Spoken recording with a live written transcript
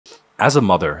as a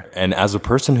mother and as a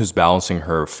person who's balancing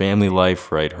her family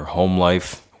life, right, her home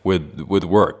life with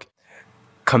work,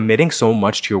 committing so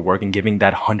much to your work and giving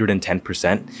that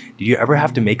 110%, did you ever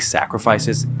have to make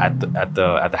sacrifices at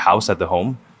the house, at the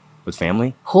home with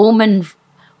family? Home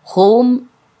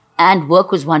and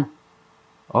work was one.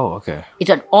 Oh, okay. It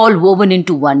had all woven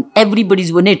into one. Everybody's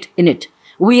in it.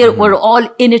 We're all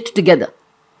in it together.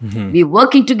 We're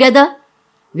working together.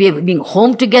 We're being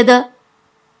home together.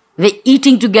 We're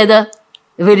eating together.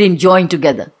 We're enjoying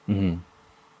together.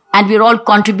 And we're all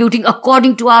contributing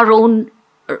according to our own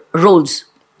roles.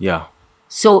 Yeah.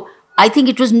 So I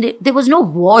think there was no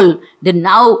wall. Then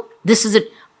now this is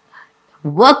it.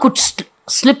 Work could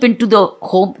slip into the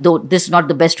home, though this is not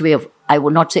the best way of, I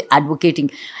would not say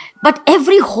advocating, but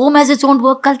every home has its own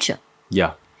work culture.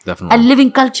 Yeah, definitely. And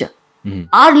living culture.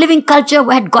 Our living culture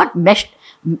had got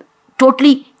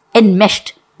totally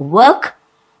enmeshed. Work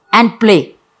and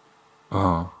play.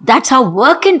 That's how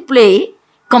work and play,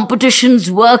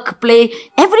 competitions, work, play,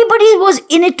 everybody was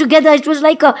in it together. It was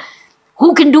like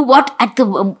who can do what at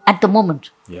the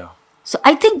moment. Yeah. So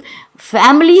I think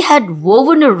family had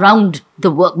woven around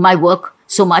my work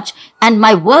so much, and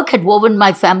my work had woven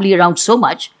my family around so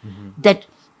much that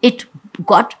it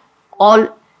got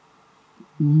all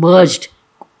merged,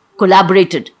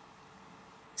 collaborated,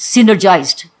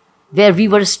 synergized, where we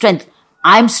were a strength.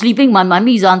 I'm sleeping, my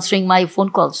mummy is answering my phone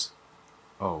calls.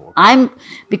 Oh, okay.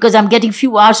 Because I'm getting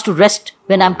few hours to rest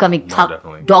when I'm coming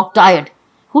dog tired.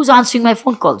 Who's answering my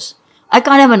phone calls? I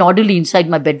can't have an orderly inside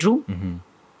my bedroom.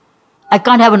 I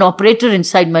can't have an operator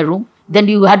inside my room. Then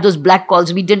you had those black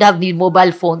calls. We didn't have these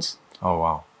mobile phones. Oh,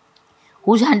 wow.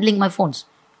 Who's handling my phones?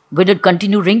 Will it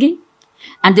continue ringing?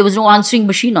 And there was no answering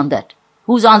machine on that.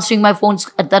 Who's answering my phones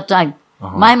at that time?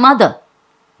 My mother.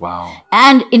 Wow.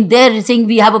 And in there saying,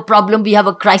 we have a problem, we have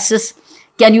a crisis.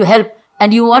 Can you help?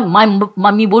 And you know what my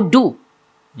mummy would do?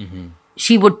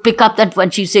 She would pick up that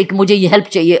when she say, "Mujhe ye help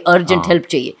chahiye, urgent help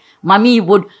chahiye." Mummy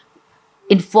would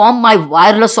inform my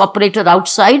wireless operator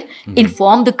outside,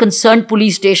 inform the concerned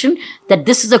police station that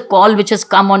this is a call which has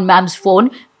come on ma'am's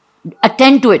phone.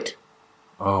 Attend to it.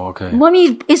 Oh, okay.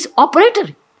 Mummy is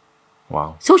operator.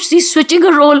 Wow. So she's switching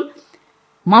her role.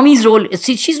 Mommy's role.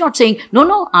 She's not saying,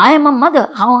 no, I am a mother.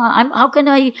 How can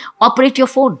I operate your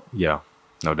phone? Yeah.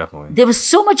 No, definitely. There was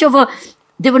so much of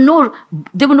there were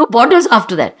no borders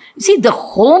after that. See, the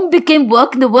home became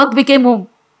work and the work became home.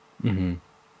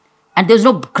 And there's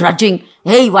no grudging.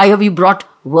 Hey, why have you brought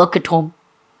work at home?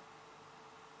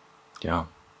 Yeah.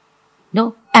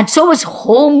 No. And so was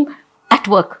home at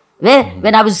work. Where?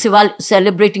 When I was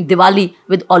celebrating Diwali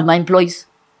with all my employees.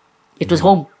 It was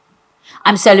home.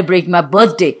 I'm celebrating my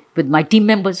birthday with my team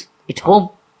members. It's home.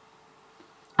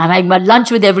 I'm having my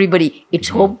lunch with everybody. It's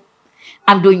home.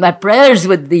 I'm doing my prayers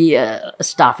with the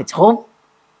staff. It's home.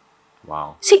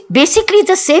 Wow. See, basically it's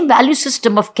the same value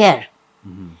system of care.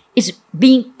 It's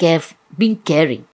being caring.